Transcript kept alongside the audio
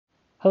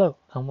Hello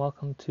and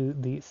welcome to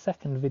the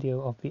second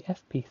video of the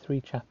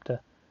FP3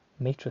 chapter,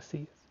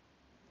 Matrices.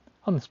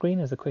 On the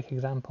screen is a quick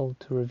example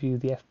to review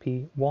the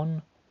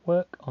FP1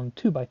 work on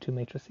 2x2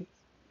 matrices.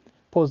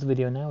 Pause the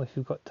video now if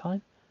you've got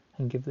time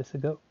and give this a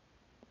go.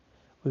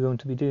 We're going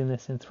to be doing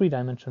this in 3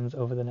 dimensions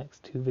over the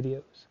next 2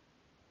 videos.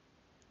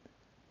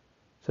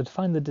 So to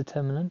find the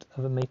determinant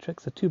of a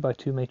matrix, a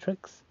 2x2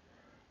 matrix,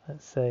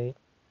 let's say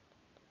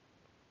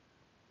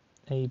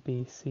A,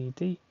 B, C,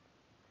 D,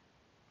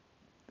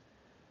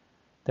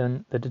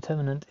 then the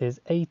determinant is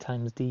A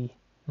times D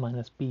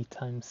minus B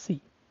times C.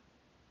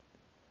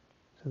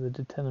 So the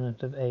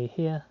determinant of A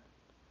here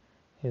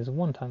is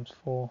 1 times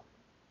 4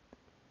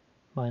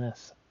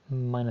 minus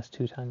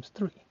 2 times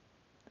 3.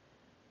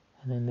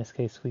 And in this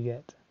case we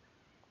get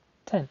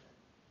 10.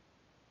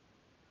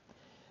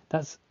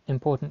 That's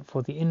important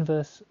for the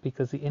inverse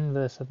because the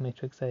inverse of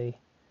matrix A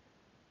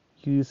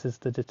uses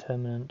the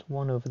determinant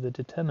 1 over the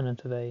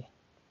determinant of A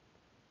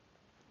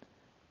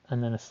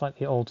and then a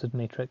slightly altered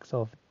matrix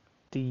of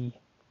D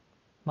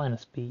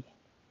minus B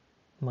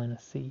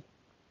minus C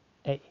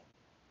A.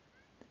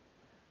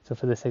 So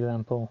for this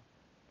example,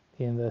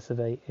 the inverse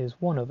of A is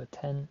 1 over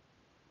 10,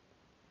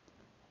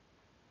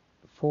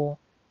 4,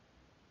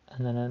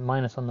 and then a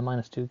minus on the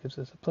minus 2 gives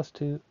us a plus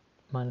 2,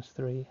 minus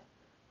 3,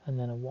 and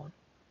then a 1.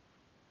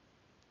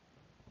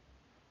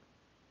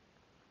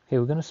 Okay,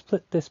 we're going to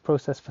split this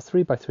process for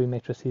 3x3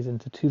 matrices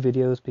into 2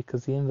 videos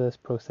because the inverse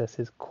process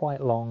is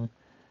quite long,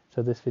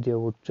 so this video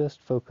will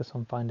just focus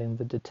on finding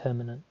the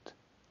determinant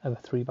of a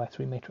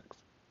 3x3 matrix.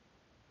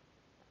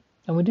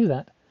 And we do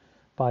that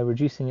by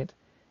reducing it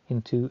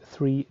into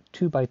 3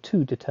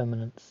 2x2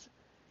 determinants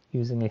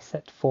using a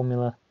set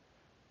formula,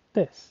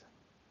 this.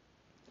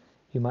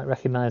 You might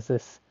recognize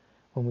this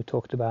when we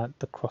talked about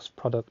the cross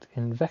product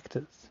in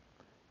vectors.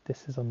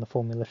 This is on the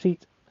formula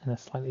sheet in a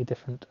slightly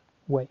different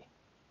way.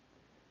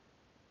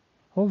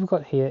 What we've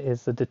got here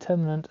is the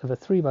determinant of a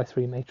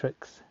 3x3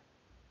 matrix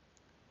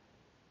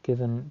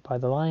given by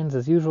the lines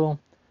as usual,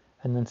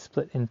 and then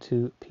split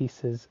into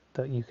pieces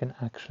that you can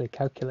actually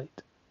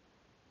calculate.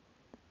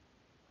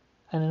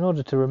 And in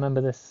order to remember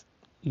this,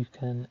 you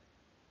can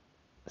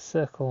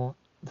circle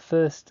the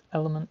first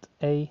element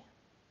A,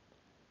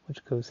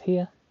 which goes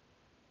here,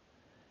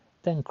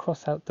 then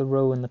cross out the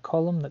row and the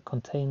column that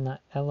contain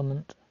that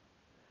element,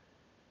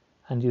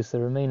 and use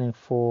the remaining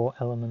 4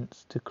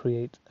 elements to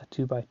create a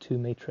 2x2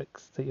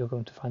 matrix that you're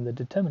going to find the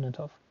determinant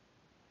of.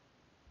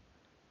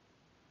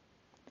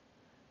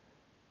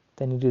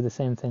 Then you do the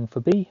same thing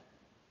for B.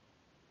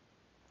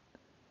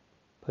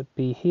 Put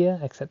B here,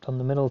 except on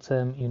the middle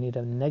term you need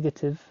a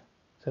negative,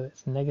 so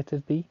it's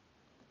negative B.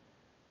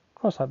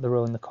 Cross out the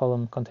row and the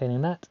column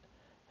containing that,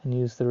 and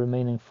use the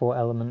remaining 4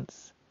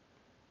 elements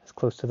as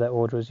close to their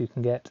order as you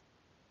can get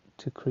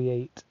to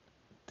create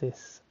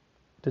this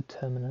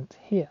determinant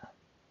here.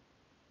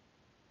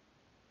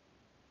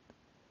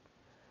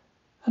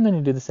 And then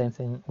you do the same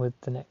thing with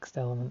the next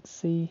element.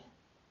 C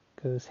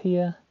goes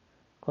here,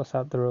 cross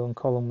out the row and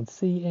column with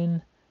C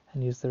in,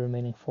 and use the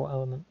remaining 4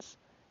 elements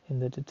in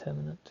the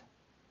determinant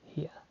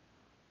here.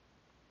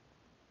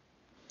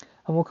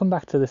 And we'll come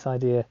back to this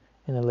idea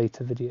in a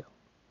later video.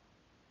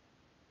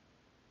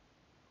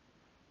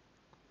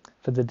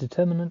 For the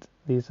determinant,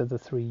 these are the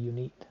 3 you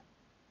need.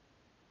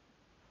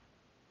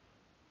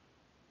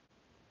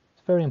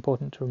 It's very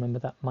important to remember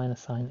that minus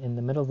sign in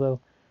the middle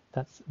though,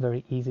 that's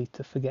very easy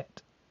to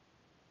forget.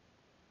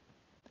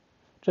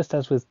 Just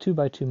as with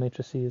 2x2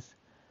 matrices,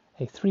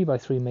 a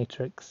 3x3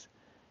 matrix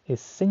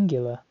is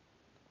singular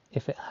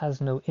if it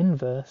has no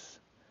inverse,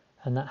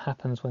 and that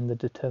happens when the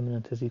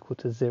determinant is equal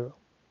to 0.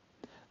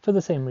 For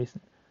the same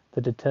reason, the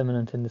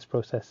determinant in this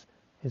process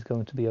is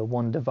going to be a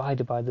 1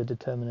 divided by the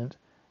determinant,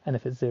 and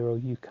if it's 0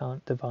 you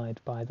can't divide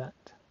by that.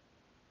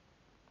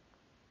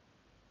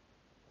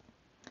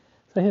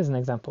 So here's an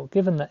example.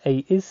 Given that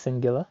A is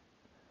singular,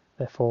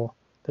 therefore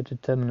the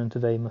determinant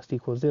of A must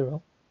equal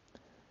 0,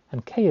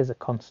 and K is a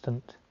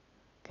constant,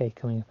 K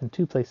coming up in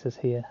 2 places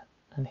here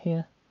and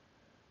here,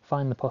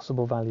 find the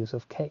possible values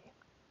of K.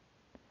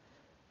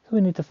 So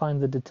we need to find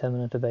the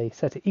determinant of A,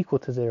 set it equal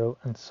to 0,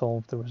 and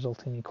solve the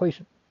resulting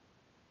equation.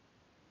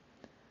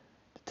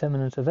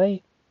 Determinant of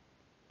A,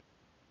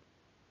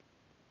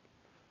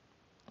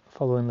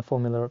 following the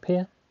formula up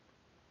here,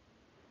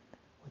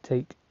 we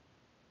take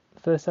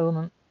the first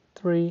element,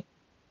 3,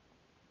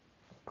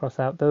 cross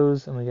out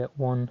those, and we get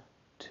 1,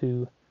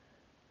 2,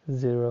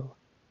 0,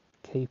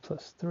 K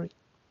plus 3.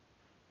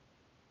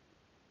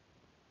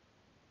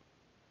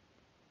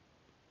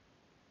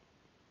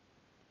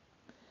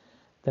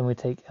 Then we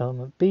take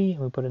element B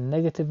and we put a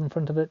negative in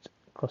front of it,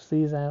 cross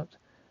these out,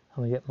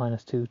 and we get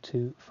minus 2,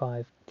 2,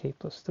 5, K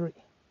plus 3.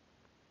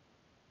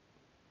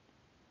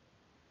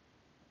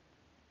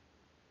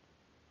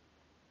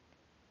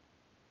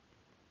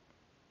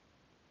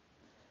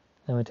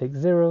 Then we take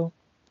 0,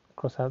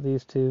 cross out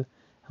these 2,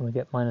 and we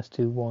get minus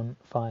 2, 1,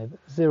 5,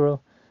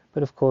 0.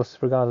 But of course,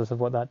 regardless of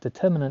what that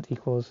determinant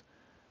equals,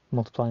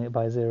 multiplying it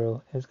by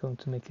 0 is going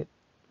to make it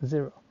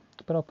 0.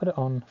 But I'll put it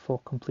on for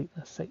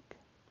completeness sake.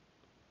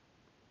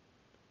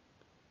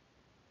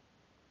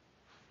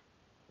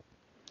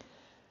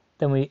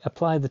 Then we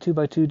apply the 2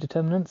 by 2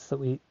 determinants that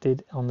we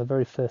did on the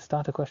very first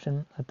starter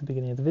question at the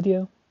beginning of the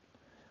video.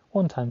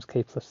 1 times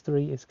k plus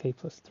 3 is k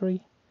plus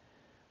 3,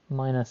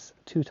 minus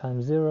 2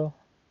 times 0,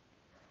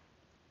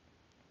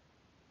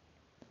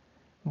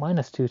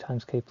 minus 2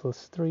 times k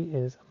plus 3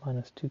 is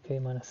minus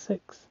 2k minus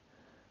 6,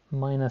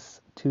 minus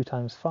 2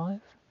 times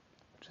 5,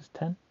 which is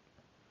 10,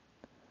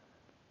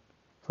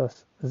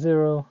 plus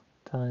 0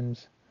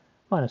 times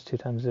minus 2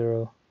 times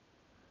 0,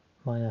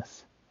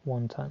 minus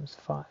 1 times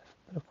 5.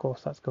 But of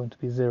course that's going to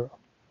be 0.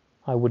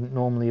 I wouldn't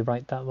normally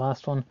write that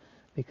last one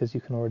because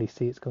you can already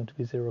see it's going to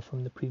be 0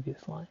 from the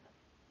previous line.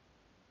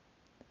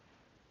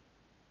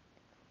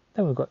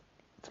 Then we've got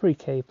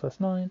 3k plus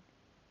 9.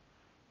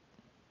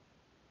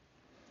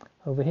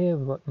 Over here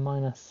we've got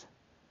minus,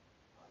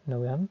 no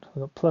we haven't,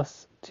 we've got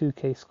plus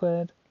 2k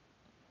squared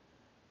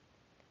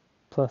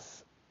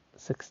plus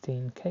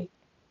 16k,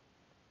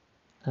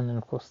 and then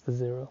of course the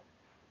 0.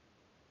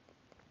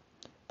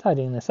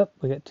 Tidying this up,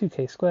 we get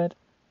 2k squared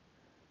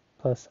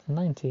plus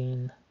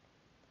 19k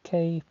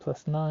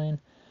plus 9,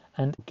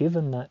 and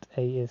given that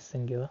a is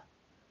singular,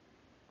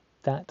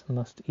 that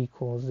must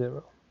equal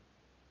 0.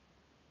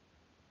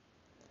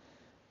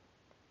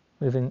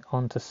 Moving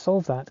on to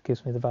solve that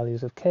gives me the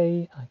values of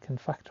k. I can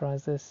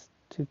factorize this,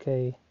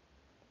 2k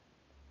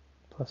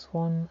plus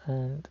 1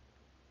 and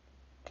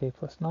k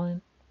plus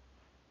 9.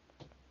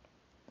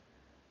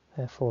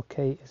 Therefore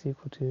k is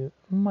equal to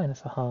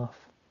minus a half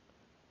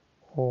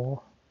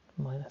or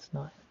minus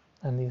 9.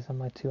 And these are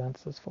my two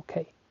answers for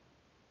k.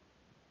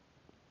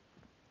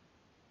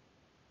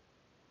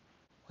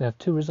 We have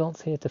two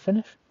results here to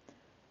finish.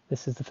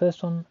 This is the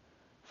first one.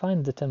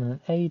 Find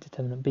determinant A,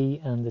 determinant B,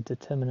 and the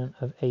determinant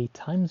of A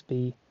times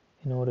B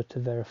in order to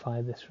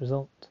verify this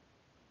result.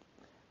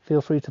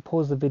 Feel free to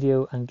pause the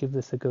video and give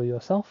this a go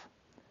yourself,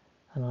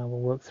 and I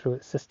will work through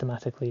it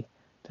systematically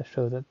to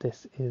show that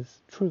this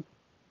is true.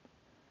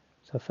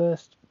 So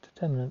first,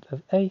 determinant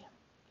of A,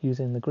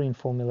 using the green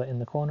formula in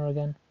the corner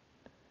again.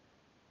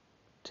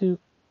 2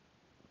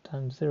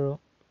 times 0,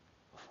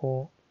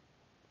 4,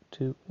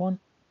 2, 1,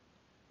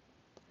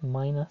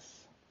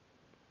 minus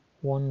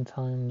 1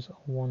 times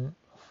 1,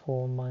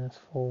 4 minus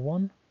 4,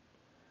 1,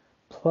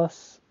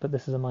 plus, but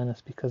this is a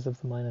minus because of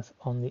the minus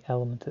on the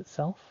element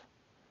itself,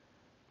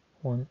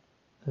 1,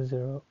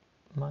 0,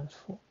 minus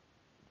 4,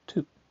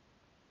 2.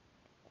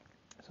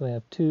 So we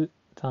have 2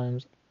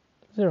 times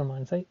 0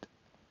 minus 8,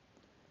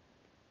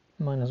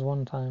 minus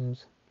 1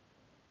 times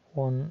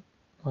 1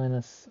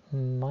 minus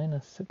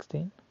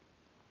 16,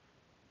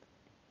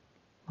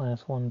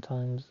 minus 1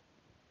 times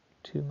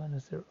 2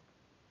 minus 0.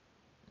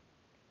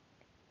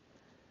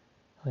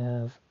 We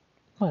have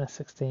minus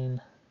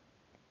 16,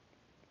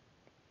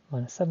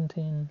 minus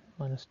 17,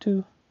 minus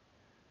 2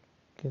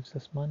 gives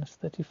us minus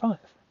 35.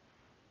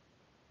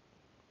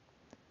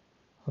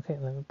 Okay,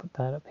 let me put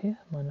that up here,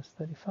 minus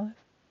 35.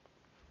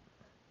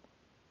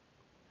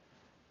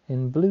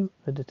 In blue,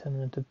 the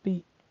determinant of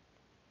B.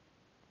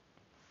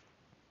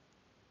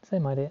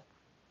 Same idea.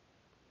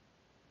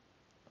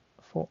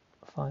 4,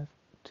 5,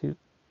 2,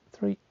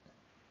 3.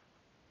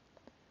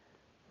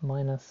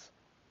 Minus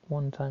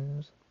 1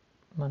 times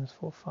minus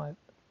 4, 5,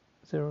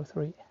 0,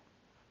 3.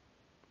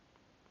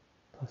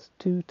 Plus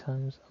 2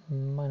 times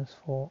minus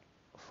 4,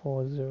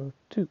 4, 0,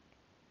 2.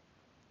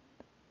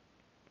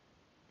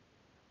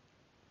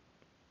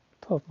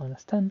 12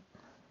 minus 10.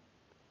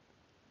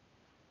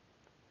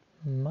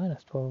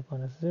 Minus 12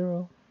 minus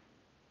 0.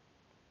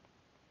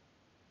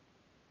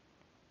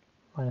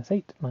 Minus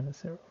 8 minus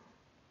 0.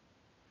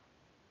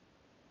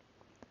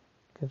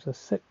 Gives us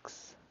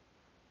 6.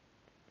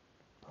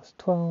 Plus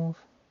 12.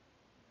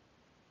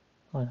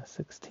 Minus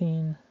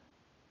 16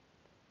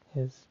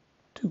 is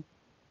 2.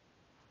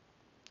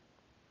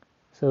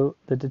 So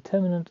the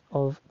determinant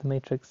of the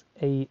matrix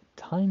A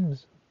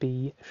times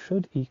B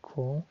should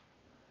equal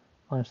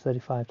minus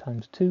 35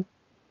 times 2,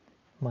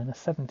 minus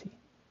 70.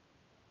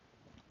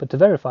 But to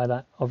verify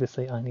that,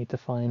 obviously I need to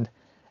find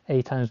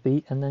A times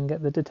B and then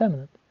get the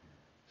determinant.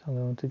 So I'm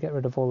going to get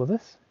rid of all of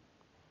this.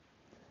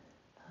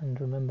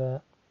 And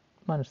remember,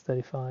 minus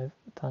 35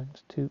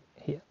 times 2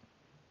 here.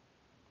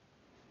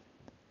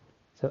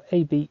 So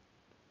AB,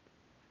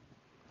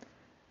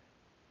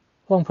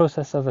 long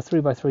process of a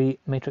 3 by 3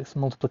 matrix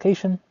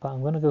multiplication, but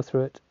I'm going to go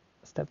through it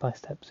step by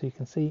step so you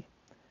can see.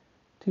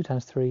 2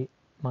 times 3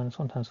 minus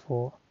 1 times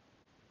 4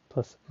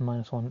 plus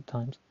minus 1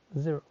 times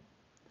 0.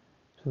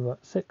 So we've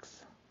got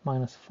 6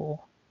 minus 4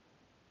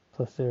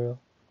 plus 0,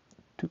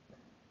 2.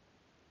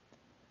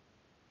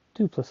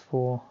 2 plus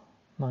 4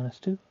 minus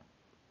 2,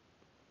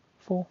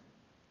 4.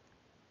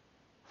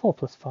 4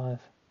 plus 5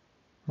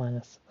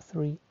 minus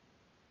 3,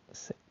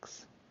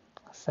 6.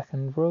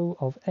 Second row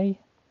of A,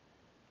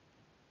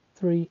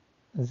 3,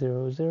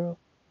 0, 0,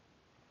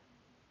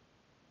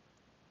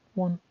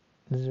 1,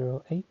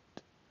 0, 8,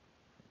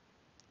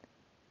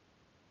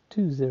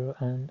 2, 0,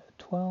 and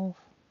 12,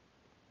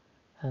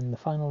 and the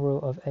final row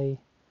of A,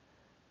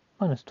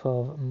 minus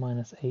 12,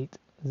 minus 8,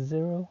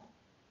 0,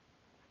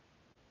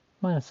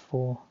 minus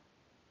 4,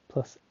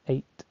 plus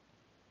 8,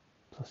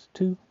 plus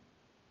 2,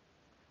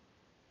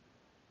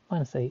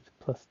 minus 8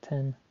 plus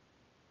 10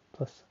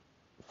 plus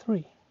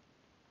 3.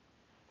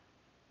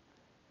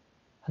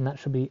 And that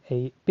should be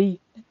a b.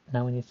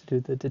 Now we need to do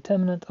the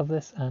determinant of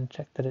this and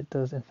check that it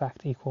does in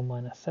fact equal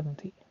minus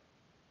 70.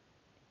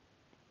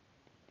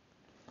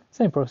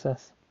 Same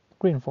process,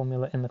 green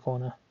formula in the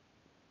corner.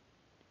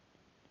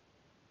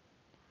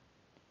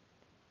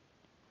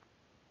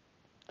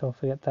 Don't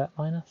forget that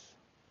minus.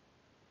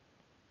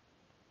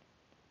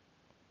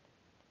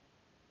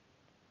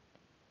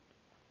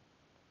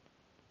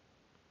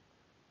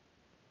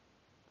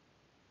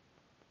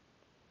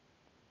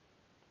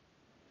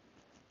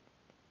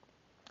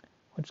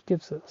 Which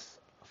gives us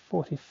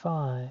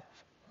 45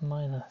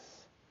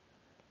 minus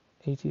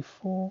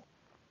 84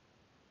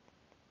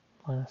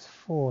 minus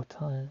 4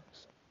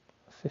 times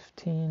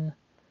 15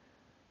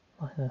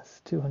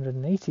 minus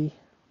 280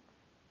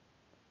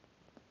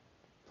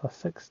 plus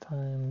 6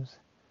 times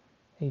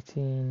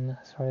 18,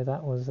 sorry,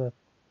 that was a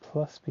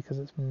plus because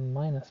it's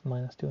minus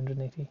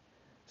 280.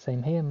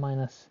 Same here,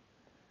 minus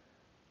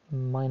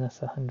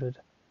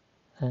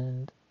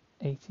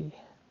 180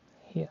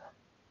 here.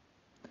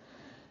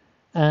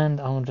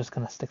 And I'm just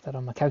going to stick that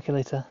on my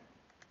calculator.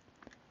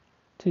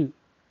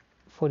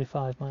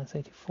 45 minus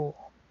 84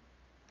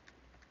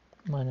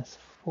 minus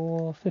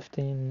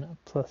 415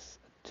 plus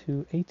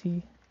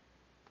 280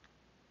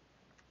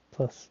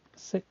 plus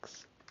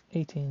 6,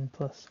 18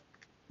 plus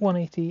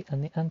 180,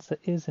 and the answer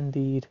is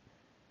indeed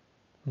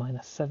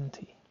minus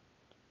 70.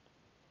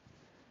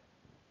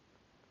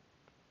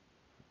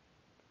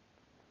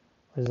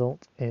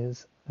 Result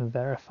is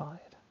verified.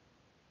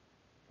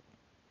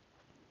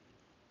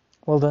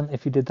 Well done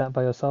if you did that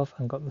by yourself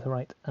and got the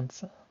right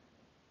answer.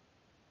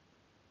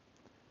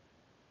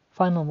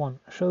 Final one,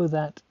 show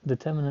that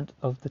determinant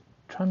of the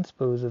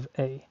transpose of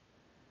A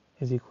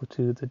is equal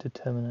to the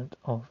determinant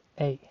of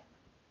A.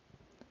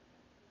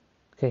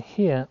 Okay,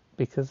 here,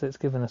 because it's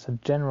given us a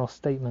general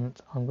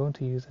statement, I'm going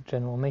to use a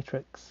general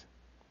matrix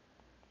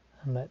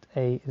and let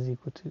A is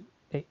equal to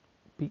A,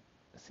 B,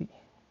 C,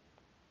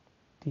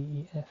 D,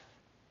 E, F,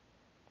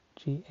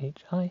 G,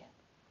 H, I.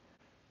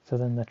 So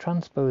then the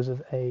transpose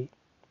of A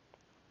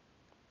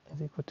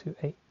is equal to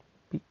A,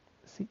 B,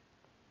 C,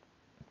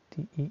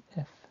 D, E,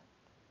 F,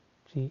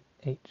 G,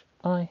 H,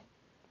 I.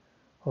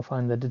 We'll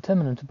find the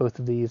determinant of both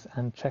of these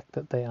and check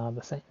that they are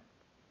the same.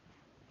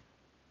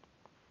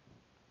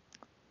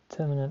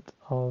 Determinant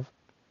of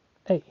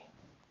A.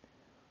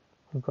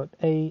 We've got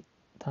A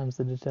times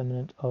the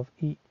determinant of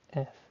E,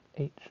 F,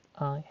 H,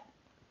 I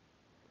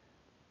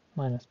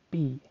minus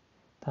B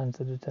times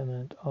the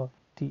determinant of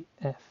D,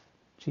 F,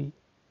 G,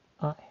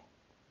 I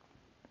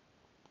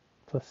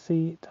plus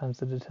C times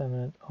the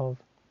determinant of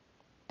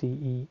D,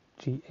 E,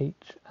 G,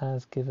 H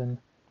as given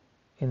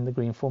in the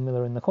green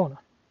formula in the corner.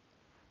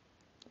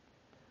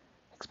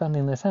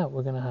 Expanding this out,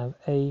 we're going to have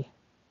A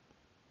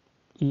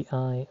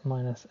EI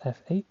minus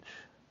FH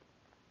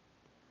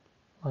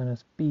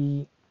minus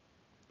B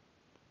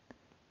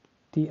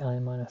DI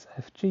minus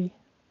FG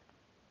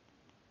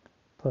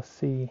plus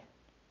C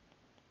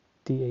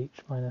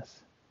DH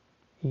minus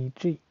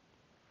EG.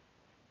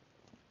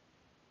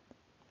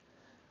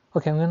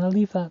 Okay, I'm going to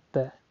leave that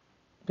there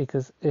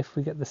because if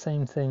we get the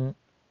same thing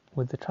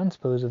with the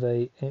transpose of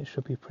A, it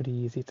should be pretty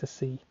easy to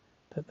see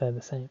that they're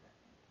the same.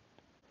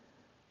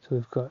 So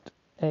we've got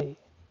A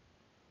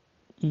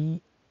E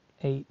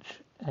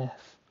H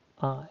F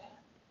I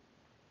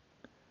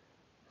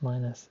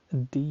minus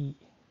D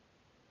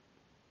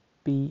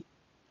B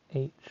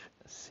H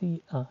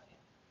C I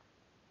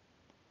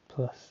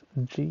plus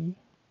G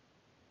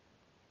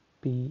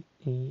B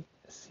E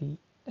C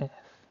F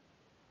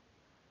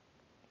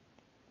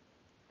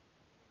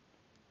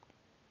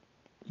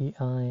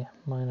EI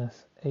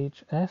minus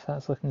HF,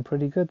 that's looking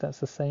pretty good, that's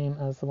the same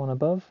as the one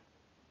above,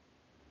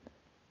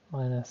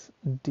 minus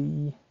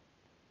D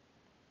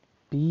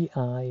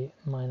BI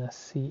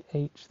minus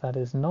CH, that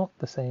is not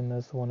the same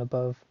as the one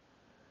above,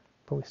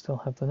 but we still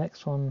have the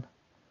next one,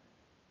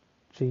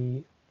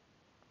 GBF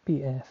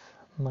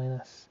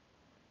minus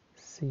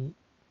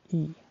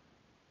CE.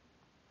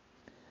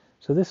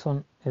 So this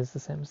one is the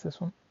same as this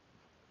one.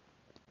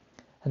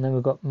 And then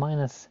we've got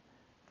minus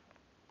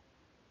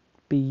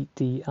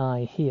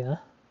BDI here,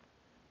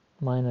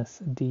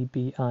 minus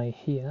DBI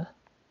here.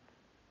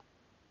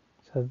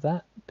 So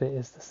that bit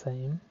is the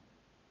same.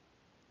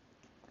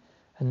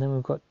 And then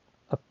we've got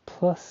a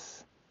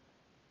plus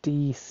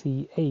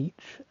DCH,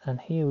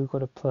 and here we've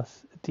got a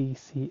plus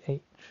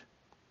DCH.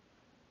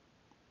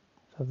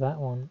 So that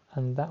one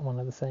and that one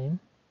are the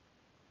same.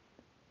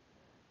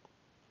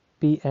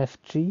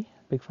 BFG,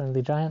 big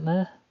friendly giant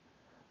there,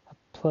 a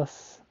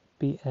plus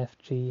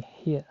BFG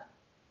here.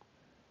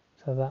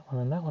 So that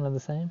one and that one are the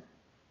same.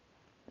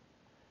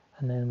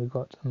 And then we've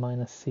got a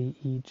minus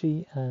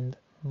CEG and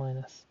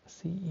minus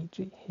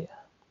CEG here.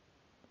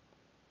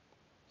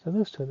 So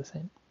those two are the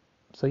same.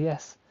 So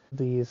yes,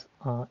 these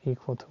are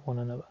equal to one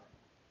another.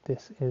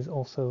 This is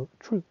also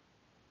true.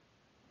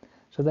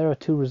 So there are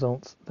two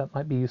results that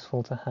might be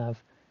useful to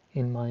have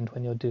in mind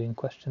when you're doing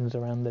questions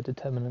around the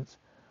determinants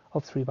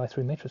of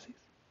 3x3 matrices.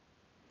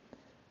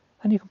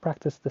 and you can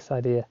practice this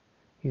idea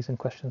using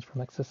questions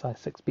from exercise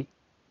 6b.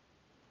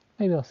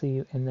 Maybe I'll see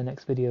you in the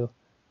next video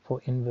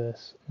for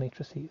inverse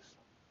matrices.